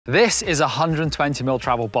This is a 120mm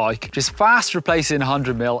travel bike, which is fast replacing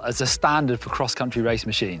 100mm as a standard for cross-country race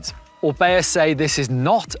machines. Orbea say this is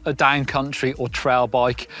not a down-country or trail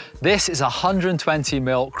bike. This is a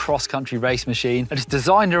 120mm cross-country race machine and it's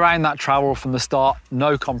designed around that travel from the start,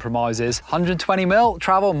 no compromises. 120mm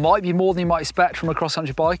travel might be more than you might expect from a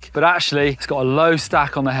cross-country bike, but actually it's got a low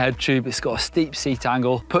stack on the head tube, it's got a steep seat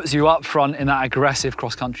angle, puts you up front in that aggressive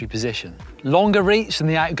cross-country position. Longer reach than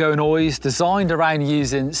the outgoing poized, designed around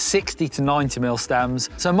using 60 to 90mm stems,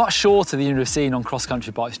 so much shorter than you would have seen on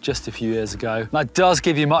cross-country bikes just a few years ago. That does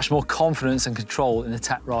give you much more confidence and control in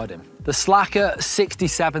attack riding. The slacker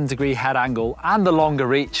 67-degree head angle and the longer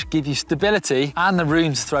reach give you stability and the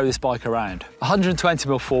room to throw this bike around.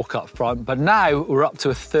 120mm fork up front, but now we're up to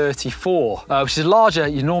a 34, which is larger.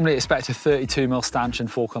 You normally expect a 32mm stanchion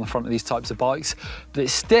fork on the front of these types of bikes, but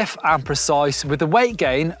it's stiff and precise with the weight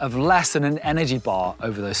gain of less than an energy bar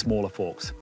over those smaller forks.